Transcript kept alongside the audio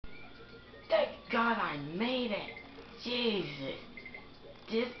God, I made it! Jesus,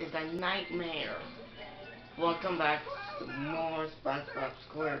 this is a nightmare. Welcome back to more SpongeBob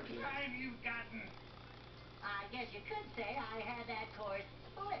SquarePants. Time you've gotten. I guess you could say I had that course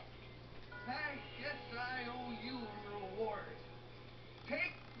flipped. I guess I owe you a reward.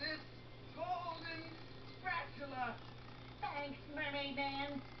 Take this golden spatula. Thanks, Mermaid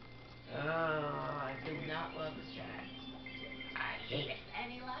Man. Oh, I do not love this track. I hate it.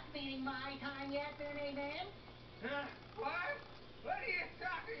 Any luck beating my time yet, Mermaid Man? What? What are you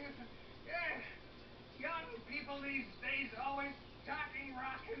talking about? Young people these days always talking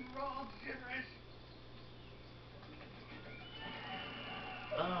rock and roll gibberish.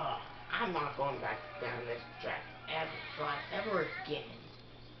 Oh, I'm not going back down this track ever again.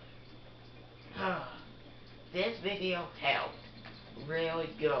 Oh, this video helped really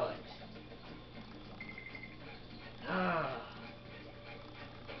good. Oh,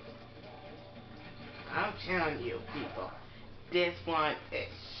 I'm telling you, people, this one is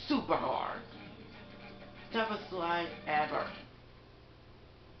super hard. Toughest slide ever.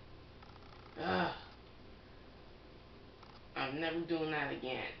 Ugh. I'm never doing that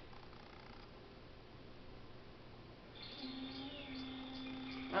again.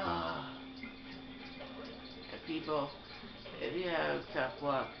 Ugh. And people, if you have tough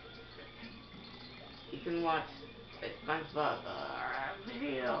luck, you can watch a SpongeBob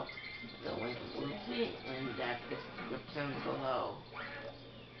video. The link will be in that description below.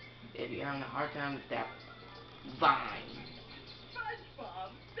 If you're having a hard time with that vine. SpongeBob,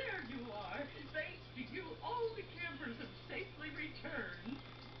 there you are. Thanks to you, all the campers have safely returned.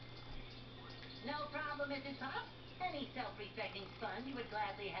 No problem, Mrs. Puff. Any self-respecting sponge would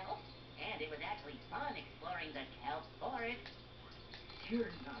gladly help. And it was actually fun exploring the Kelp Forest.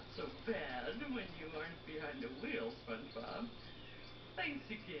 You're not so bad when you aren't behind the wheel, SpongeBob. Thanks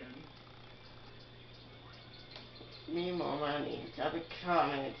again. Me more money. Drop a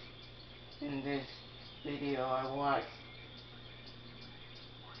comment in this video I watched.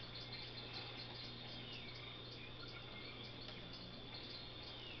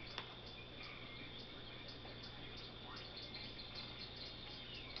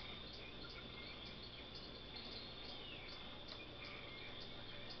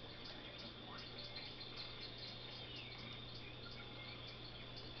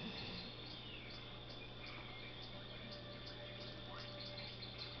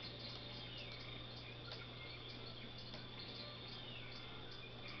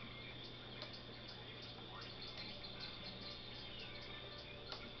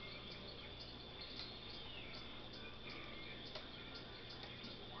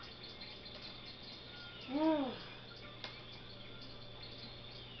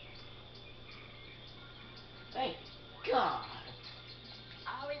 Thank God.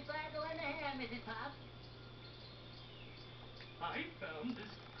 Always glad to lend a hand, Mrs. Puff. I found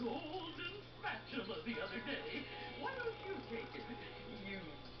this golden spatula the other day. Why don't you take it? You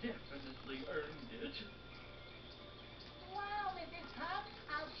definitely earned it. Wow, Mrs. Puff.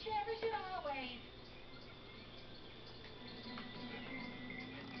 I'll cherish it always.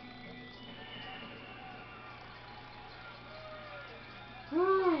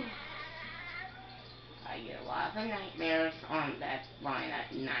 Whew. I get lots of nightmares on that line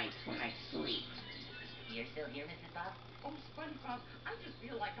at night when I sleep. You're still here, Mrs. Puff? Oh, SpongeBob, I just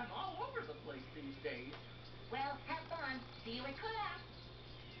feel like I'm all over the place these days. Well, have fun. See you in class.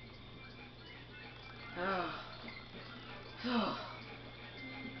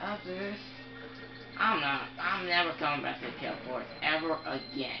 After this, I'm never coming back to the Kelp Forest ever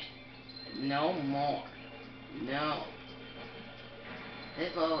again. No more. No.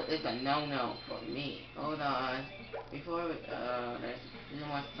 This is a no-no for me. Hold on. Before there's too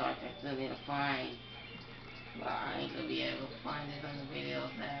much talk I still need to find. But I ain't gonna be able to find this on the video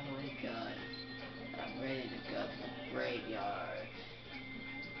sadly because I'm ready to go to the graveyard.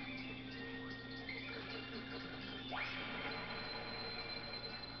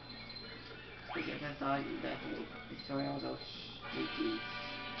 Because that's all you got to destroy all those streakies.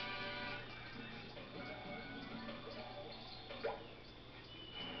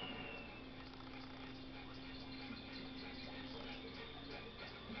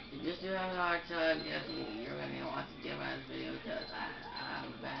 If you still have a hard time, you're gonna want to get out of this video because I'm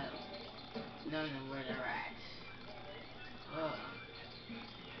about to know where they're at. Ugh.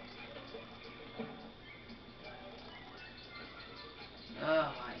 Oh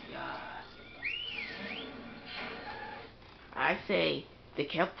my god. I say the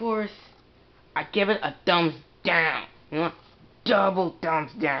Kelp Force, I give it a thumbs down. You know, double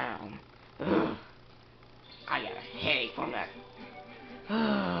thumbs down. Ugh. I got a headache from that.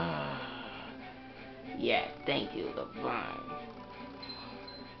 Yeah, thank you, the vine.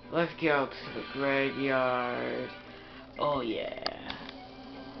 Let's go to the graveyard. Oh yeah.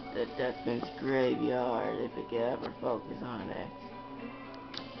 The Deathman's graveyard, if it could ever focus on it.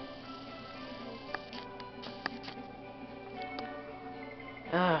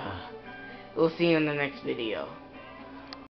 We'll see you in the next video.